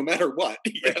do it no matter what.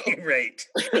 Right.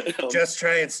 Um, Just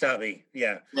try and stop me.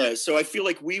 Yeah. yeah, so I feel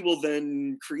like we will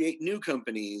then create new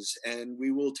companies, and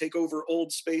we will take over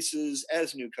old spaces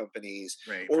as new companies,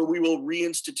 Right. or we will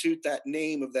reinstitute that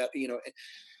name of that.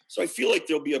 So I feel like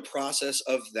there'll be a process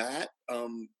of that.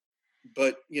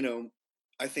 But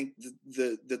I think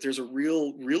that there's a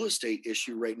real estate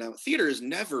issue right now. Theater has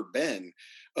never been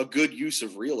a good use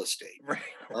of real estate. Right.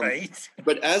 Um, Right.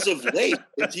 but as of late,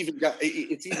 it's even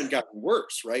gotten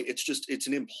worse, right? It's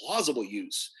an implausible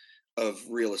use of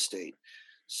real estate.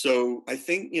 So I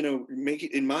think, make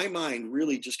it, in my mind,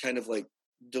 really just kind of like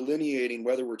delineating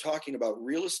whether we're talking about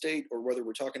real estate or whether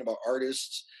we're talking about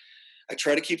artists. I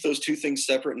try to keep those two things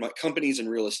separate in my companies and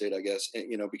real estate, I guess,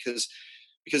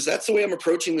 because that's the way I'm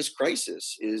approaching this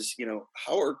crisis. Is,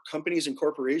 how are companies and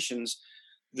corporations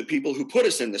the people who put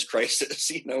us in this crisis?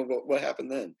 What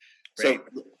happened then? Right.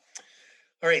 So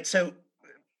All right. So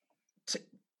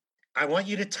I want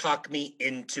you to talk me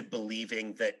into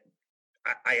believing that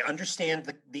I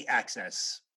understand the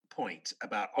access point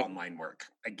about okay, online work.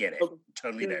 I get it. okay,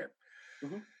 Totally yeah, there.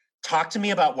 mhm, Talk to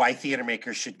me about why theater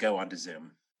makers should go onto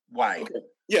Zoom. Why? okay.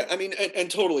 Yeah, I mean,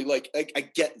 and totally, like, I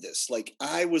get this. Like,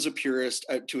 I was a purist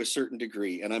to a certain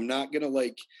degree, and I'm not gonna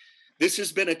like. This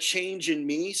has been a change in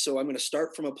me, so I'm going to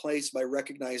start from a place by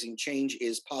recognizing change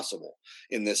is possible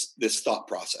in this thought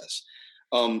process.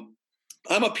 Um,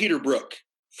 I'm a Peter Brook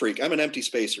freak. I'm an empty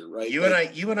spacer, right?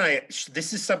 Like, You and I.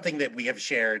 This is something that we have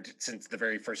shared since the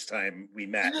very first time we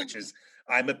met, yeah, which is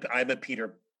I'm a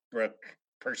Peter Brook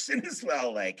person as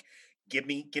well. Like, give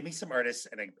me some artists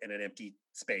and an empty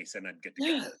space, and I'm good to go.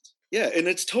 yeah, yeah, and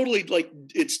it's totally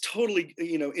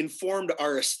informed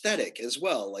our aesthetic as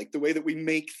well, like the way that we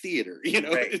make theater.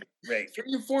 Right. Right. It's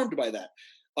very informed by that.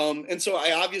 And so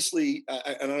I obviously,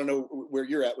 and I don't know where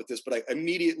you're at with this, but I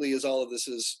immediately, as all of this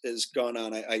is gone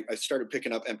on, I started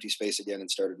picking up Empty Space again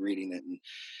and started reading it.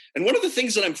 And one of the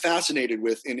things that I'm fascinated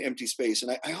with in Empty Space,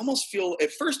 and I almost feel,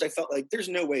 at first I felt like there's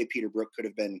no way Peter Brook could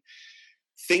have been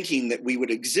thinking that we would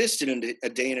exist in a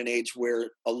day and an age where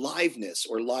aliveness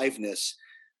or liveness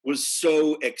was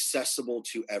so accessible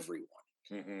to everyone.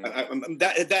 Hmm.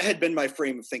 That had been my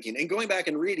frame of thinking. And going back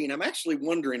and reading, I'm actually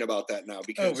wondering about that now, Oh,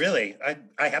 because really?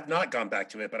 I have not gone back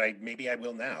to it, but maybe I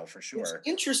will now for it's sure.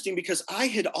 interesting, because I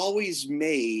had always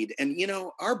made, and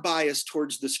our bias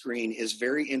towards the screen is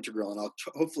very integral, and I'll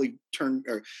hopefully turn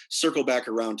or circle back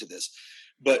around to this.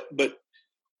 But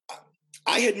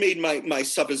I had made my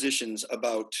suppositions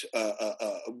about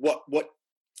what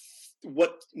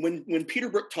when Peter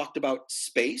Brook talked about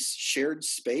space, shared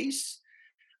space.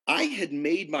 I had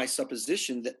made my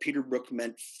supposition that Peter Brook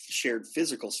meant shared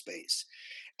physical space.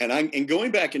 And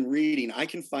going back and reading, I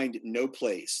can find no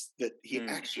place that he Mm,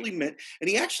 actually meant, and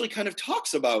he actually kind of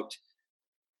talks about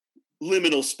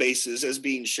liminal spaces as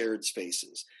being shared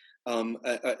spaces,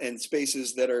 and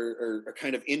spaces that are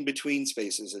kind of in between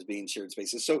spaces as being shared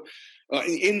spaces. So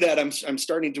in that, I'm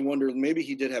starting to wonder, maybe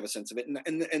he did have a sense of it,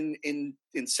 and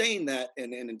in saying that,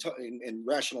 and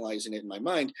rationalizing it in my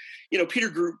mind, Peter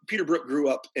Brook grew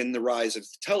up in the rise of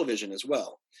television as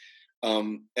well,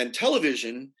 and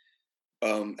television.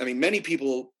 I mean, many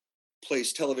people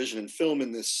place television and film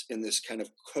in this kind of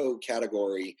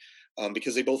co-category,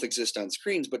 because they both exist on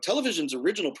screens. But television's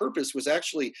original purpose was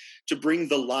actually to bring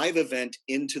the live event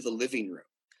into the living room.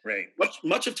 right.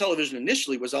 Much of television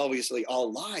initially was obviously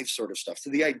all live sort of stuff. So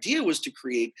the idea was to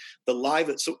create the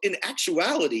live. So in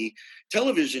actuality,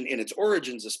 television in its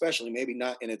origins, especially, maybe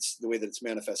not in its the way that it's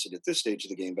manifested at this stage of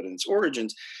the game, but in its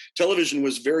origins, television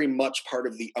was very much part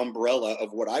of the umbrella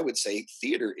of what I would say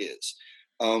theater is.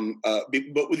 But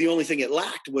the only thing it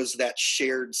lacked was that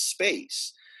shared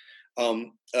space.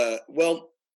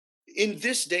 Well, in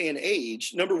this day and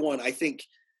age, number one, I think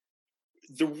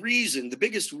the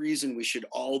biggest reason we should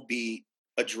all be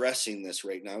addressing this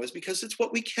right now is because it's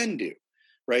what we can do,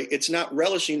 right? It's not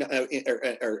relishing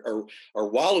or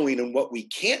wallowing in what we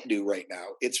can't do right now.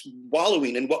 It's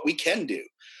wallowing in what we can do.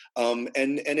 And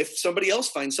if somebody else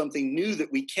finds something new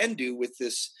that we can do with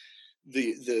this,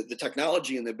 the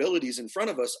technology and the abilities in front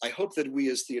of us, I hope that we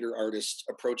as theater artists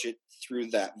approach it through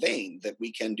that vein, that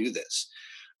we can do this.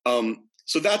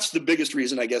 So that's the biggest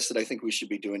reason, I guess, that I think we should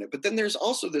be doing it. But then there's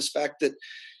also this fact that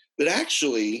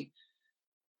actually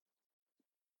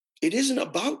it isn't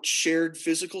about shared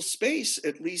physical space,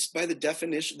 at least by the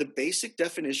definition, the basic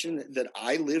definition that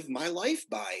I live my life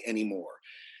by anymore.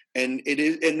 And it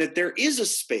is, and that there is a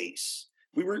space.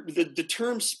 The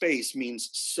term space means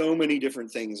so many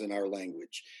different things in our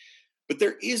language. But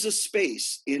there is a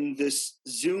space in this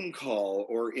Zoom call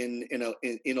or in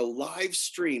a live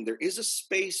stream. There is a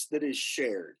space that is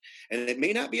shared, and it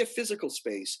may not be a physical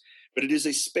space, but it is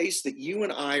a space that you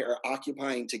and I are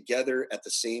occupying together at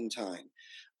the same time.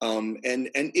 And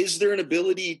is there an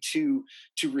ability to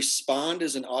respond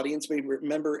as an audience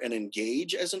member and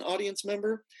engage as an audience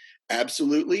member?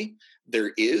 Absolutely,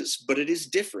 there is, but it is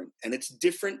different, and it's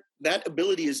different. That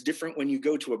ability is different when you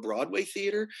go to a Broadway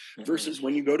theater versus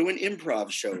when you go to an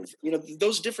improv show.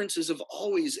 Those differences have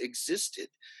always existed.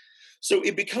 So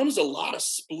it becomes a lot of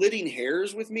splitting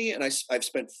hairs with me, and I've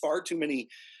spent far too many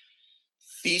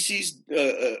theses,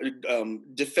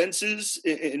 defenses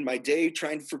in my day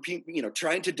trying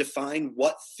to define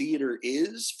what theater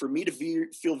is. For me to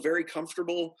feel very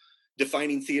comfortable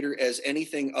defining theater as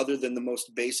anything other than the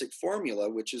most basic formula,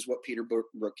 which is what Peter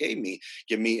Brook gave me.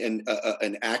 Give me an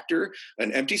actor,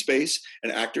 an empty space,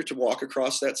 an actor to walk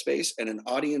across that space, and an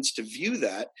audience to view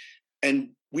that, and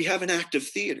we have an act of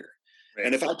theater. Right.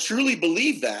 And if I truly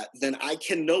believe that, then I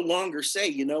can no longer say,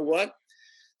 you know what,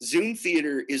 Zoom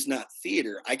theater is not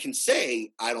theater. I can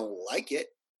say I don't like it.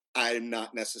 I'm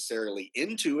not necessarily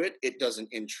into it. It doesn't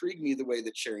intrigue me the way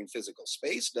that sharing physical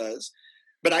space does.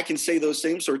 But I can say those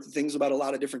same sorts of things about a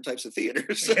lot of different types of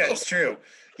theater. So. Yeah, it's true.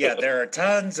 Yeah, there are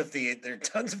tons of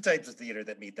types of theater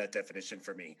that meet that definition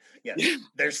for me. Yes, yeah.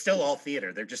 They're still all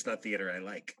theater. They're just not theater I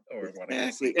like or want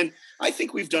to see. And I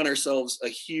think we've done ourselves a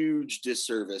huge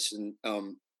disservice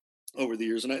over the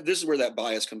years. And this is where that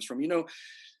bias comes from.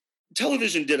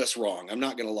 Television did us wrong. I'm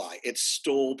not going to lie. It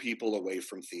stole people away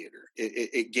from theater.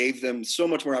 It gave them so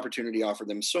much more opportunity, offered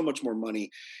them so much more money.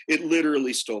 It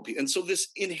literally stole people. And so this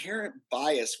inherent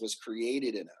bias was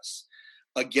created in us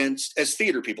as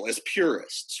theater people, as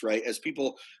purists, right? As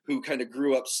people who kind of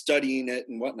grew up studying it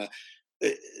and whatnot.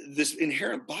 This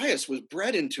inherent bias was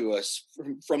bred into us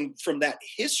from that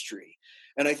history.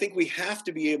 And I think we have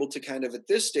to be able to kind of, at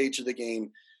this stage of the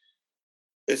game,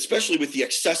 especially with the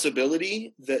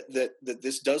accessibility that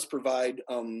this does provide,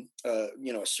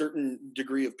 a certain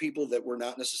degree of people that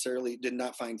did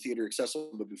not find theater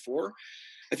accessible before.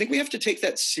 I think we have to take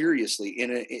that seriously.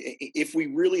 If we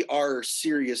really are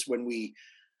serious when we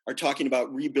are talking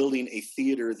about rebuilding a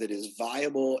theater that is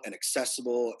viable and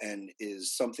accessible and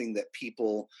is something that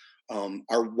people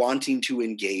are wanting to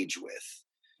engage with.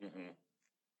 Mm-hmm.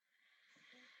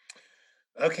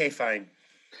 Okay, fine.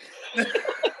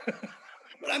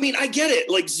 I mean, I get it.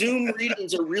 Like Zoom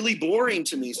readings are really boring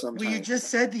to me sometimes. Well, you just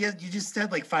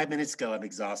said like 5 minutes ago, I'm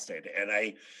exhausted.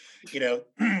 And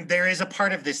there is a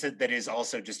part of this that is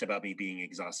also just about me being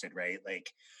exhausted, right?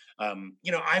 Like,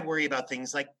 I worry about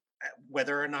things like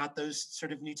whether or not those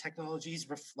sort of new technologies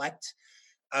reflect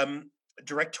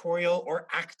directorial or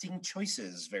acting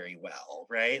choices very well,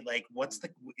 right? Like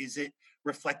is it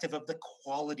reflective of the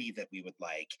quality that we would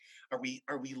like? Are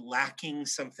we lacking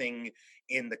something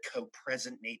in the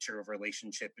co-present nature of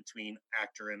relationship between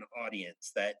actor and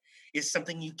audience that is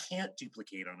something you can't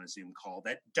duplicate on a Zoom call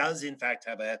that does in fact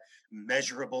have a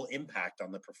measurable impact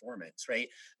on the performance, right?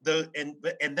 And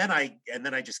then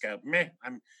I just go, meh,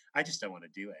 I just don't want to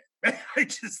do it. I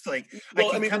just I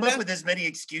can come up with as many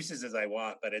excuses as I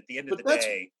want, but at the end of the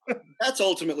day, that's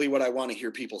ultimately what I want to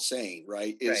hear people saying,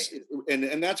 right?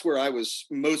 And that's where I was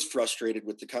most frustrated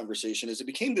with the conversation. Is it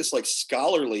became this like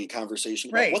scholarly conversation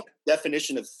about what the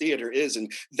definition of theater is,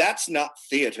 and that's not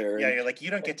theater. Yeah, you're like,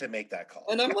 you don't get to make that call.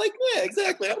 And I'm like, yeah,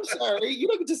 exactly. I'm sorry, you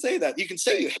don't get to say that. You can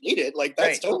say you hate it, like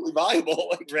that's totally viable.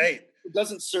 Like, it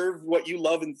doesn't serve what you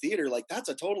love in theater. Like that's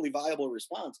a totally viable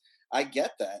response. I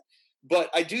get that.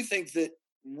 But I do think that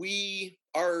we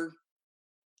are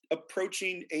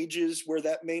approaching ages where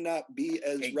that may not be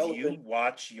as relevant. You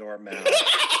watch your mouth.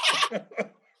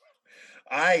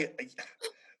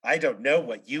 I don't know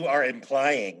what you are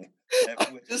implying.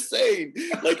 I'm just saying,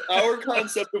 like our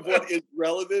concept of what is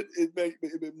relevant, it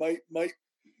might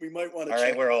we might want to All right,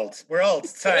 check. we're old. We're old.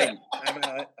 It's time.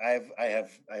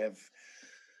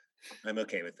 I'm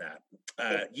okay with that.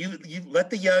 You let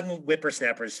the young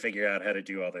whippersnappers figure out how to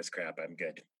do all this crap. I'm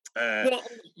good. Well,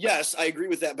 yes, I agree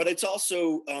with that, but it's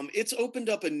also it's opened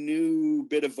up a new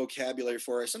bit of vocabulary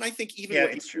for us, and I think even Yeah,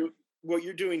 it's true. What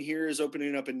you're doing here is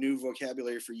opening up a new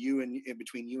vocabulary for you and in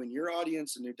between you and your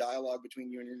audience, a new dialogue between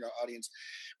you and your audience.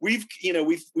 We've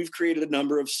created a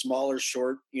number of smaller,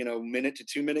 short, minute to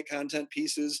 2 minute content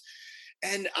pieces,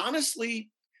 and honestly,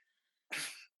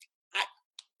 I,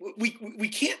 we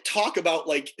can't talk about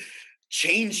like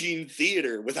changing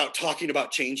theater without talking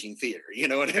about changing theater. You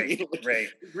know what I mean? Like, Right.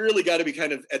 we've really got to be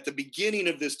kind of at the beginning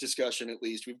of this discussion, at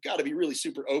least, we've got to be really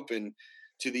super open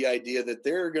to the idea that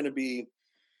there are going to be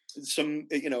some,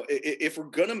 if we're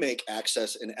going to make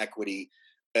access and equity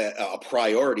a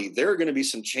priority, there are going to be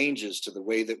some changes to the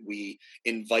way that we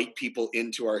invite people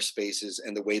into our spaces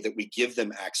and the way that we give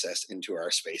them access into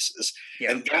our spaces.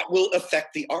 Yeah. And that will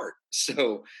affect the art.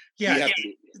 So yeah,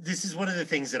 this is one of the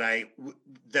things that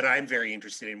I'm very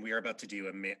interested in. We are about to do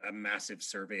a massive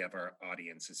survey of our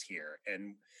audiences here,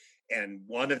 and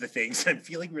one of the things I'm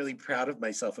feeling really proud of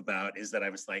myself about is that I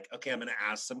was like, okay, I'm going to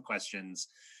ask some questions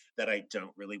that I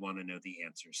don't really want to know the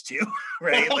answers to,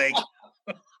 right? Like,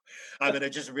 I'm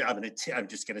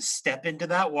just gonna step into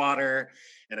that water,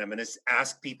 and I'm gonna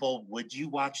ask people, would you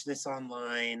watch this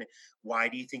online? Why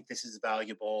do you think this is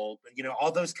valuable?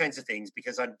 All those kinds of things,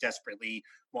 because I'm desperately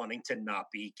wanting to not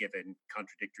be given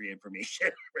contradictory information,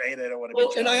 right? I don't want to be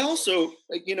Well, and I challenged. also,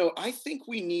 I think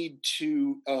we need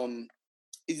to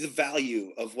the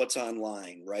value of what's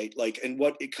online, right? Like, and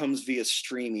what it comes via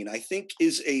streaming, I think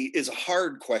is a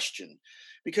hard question,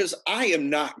 because I am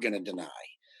not going to deny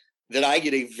that I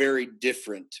get a very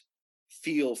different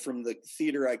feel from the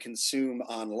theater I consume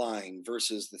online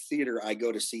versus the theater I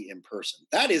go to see in person.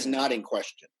 That is not in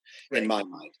question in Right. my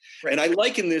mind. Right. And I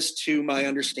liken this to my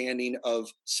understanding of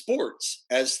sports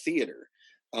as theater.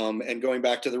 And going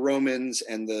back to the Romans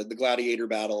and the gladiator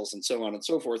battles and so on and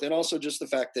so forth, and also just the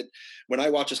fact that when I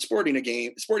watch a sporting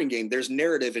game, there's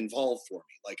narrative involved for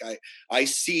me. Like I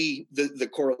see the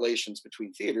correlations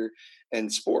between theater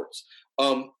and sports.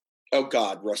 Oh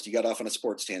God, Rusty, got off on a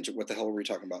sports tangent. What the hell were we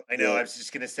talking about? I know. I was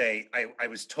just gonna say, I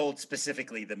was told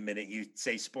specifically the minute you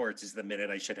say sports is the minute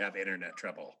I should have internet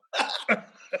trouble.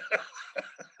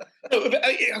 Oh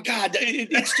God,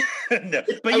 it's just, no,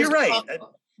 but you're right.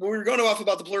 We were going off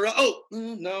about the plural. Oh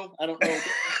no, I don't know.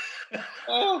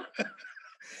 Oh,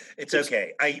 it's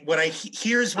okay.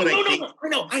 Here's what I think. I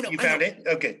know. You found it?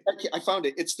 Okay. I found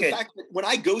it. It's the fact that when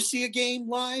I go see a game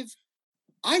live,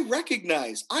 I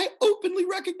openly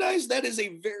recognize that is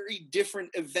a very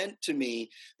different event to me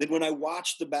than when I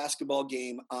watch the basketball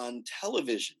game on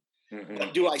television. Mm-hmm.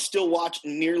 But do I still watch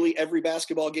nearly every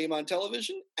basketball game on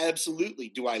television? Absolutely.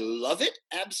 Do I love it?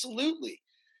 Absolutely.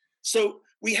 So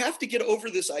we have to get over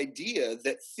this idea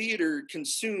that theater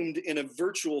consumed in a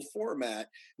virtual format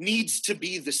needs to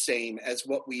be the same as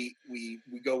what we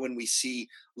go when we see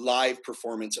live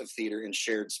performance of theater in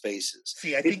shared spaces.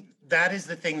 See, I think that is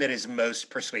the thing that is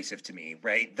most persuasive to me,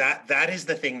 right? That is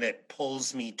the thing that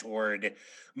pulls me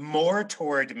more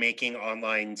toward making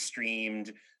online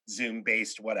streamed,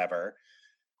 Zoom-based, whatever.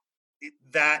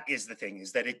 That is the thing,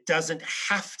 is that it doesn't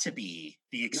have to be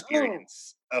the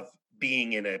experience of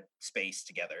being in a space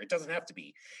together. It doesn't have to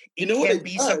be. It can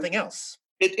be something else.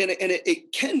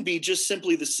 It can be just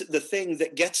simply the thing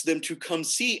that gets them to come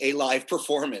see a live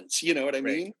performance. You know what I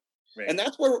mean? Right. And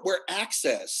that's where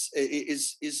access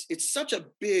is it's such a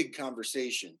big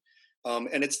conversation.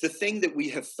 And it's the thing that we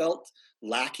have felt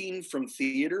lacking from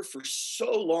theater for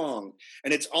so long.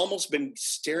 And it's almost been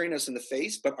staring us in the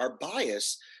face, but our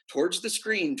bias towards the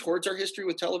screen, towards our history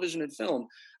with television and film,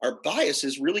 our bias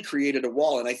has really created a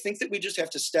wall. And I think that we just have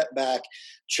to step back,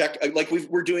 check, like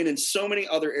we're doing in so many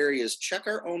other areas, check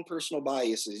our own personal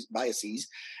biases,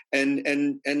 and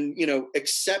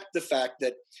accept the fact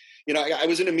that, I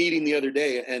was in a meeting the other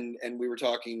day and we were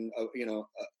talking,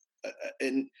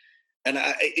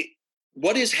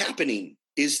 what is happening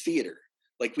is theater.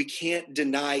 Like, we can't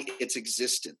deny its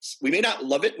existence. We may not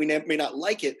love it, we may not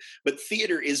like it, but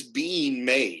theater is being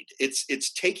made.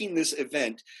 It's taking this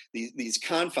event, these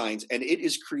confines, and it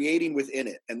is creating within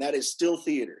it, and that is still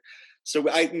theater. So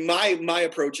my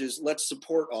approach is, let's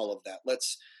support all of that.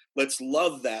 Let's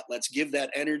love that. Let's give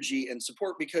that energy and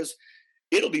support, because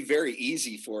it'll be very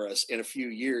easy for us in a few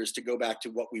years to go back to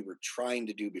what we were trying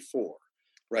to do before.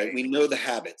 Right. We know the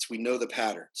habits, we know the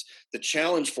patterns. The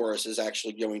challenge for us is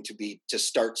actually going to be to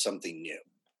start something new.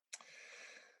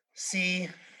 See,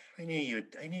 I knew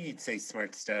you'd say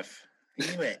smart stuff. I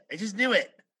knew it. I just knew it.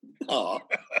 Aw.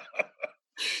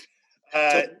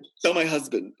 Uh, Tell my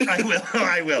husband. I will.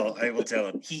 I will. I will tell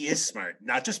him. He is smart,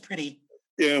 not just pretty.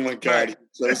 Yeah, oh my God.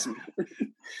 Smart. So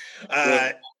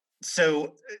smart.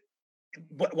 So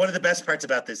one of the best parts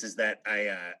about this is that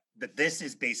that this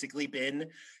has basically been, I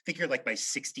think you're like my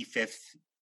 65th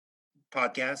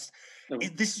podcast.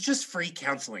 This is just free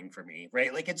counseling for me,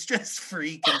 right? Like it's just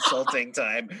free consulting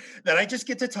time that I just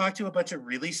get to talk to a bunch of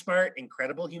really smart,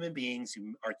 incredible human beings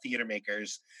who are theater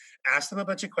makers, ask them a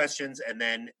bunch of questions, and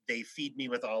then they feed me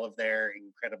with all of their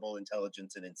incredible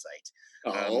intelligence and insight.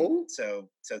 So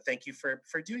thank you for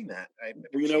doing that.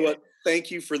 Well, you know what?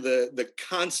 Thank you for the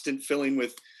constant filling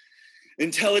with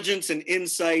intelligence and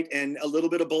insight and a little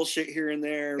bit of bullshit here and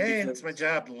there. Hey, that's my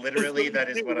job. Literally, that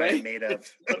is what I'm made of.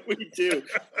 What we do.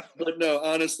 But no,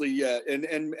 honestly, yeah,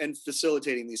 and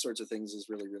facilitating these sorts of things is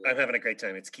really. I'm having a great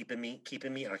time. It's keeping me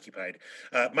occupied.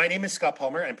 My name is Scott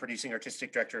Palmer. I'm producing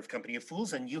artistic director of Company of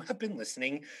Fools, and you have been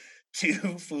listening to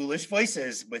Foolish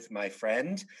Voices with my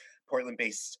friend,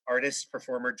 Portland-based artist,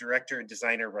 performer, director, and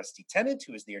designer Rusty Tennant,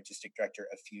 who is the artistic director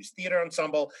of Fuse Theater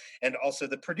Ensemble, and also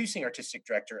the producing artistic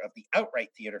director of the Outright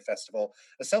Theater Festival,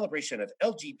 a celebration of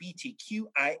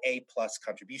LGBTQIA+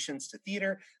 contributions to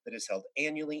theater that is held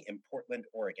annually in Portland,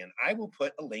 Oregon. I will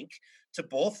put a link to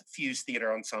both Fuse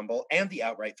Theater Ensemble and the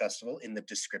Outright Festival in the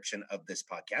description of this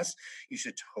podcast. You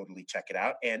should totally check it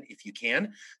out. And if you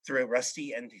can, throw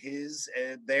Rusty and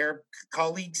their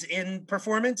colleagues in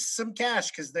performance some cash,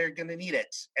 because they're going to need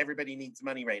it. Everybody needs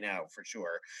money right now, for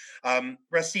sure.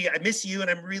 Rusty, I miss you,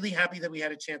 and I'm really happy that we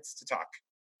had a chance to talk.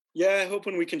 Yeah, I hope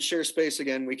when we can share space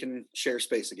again, we can share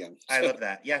space again. I love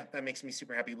that. Yeah, that makes me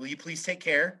super happy. Will you please take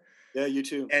care? Yeah, you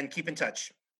too. And keep in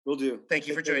touch. Will do. Thank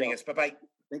you for joining us. Bye-bye.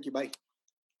 Thank you. Bye.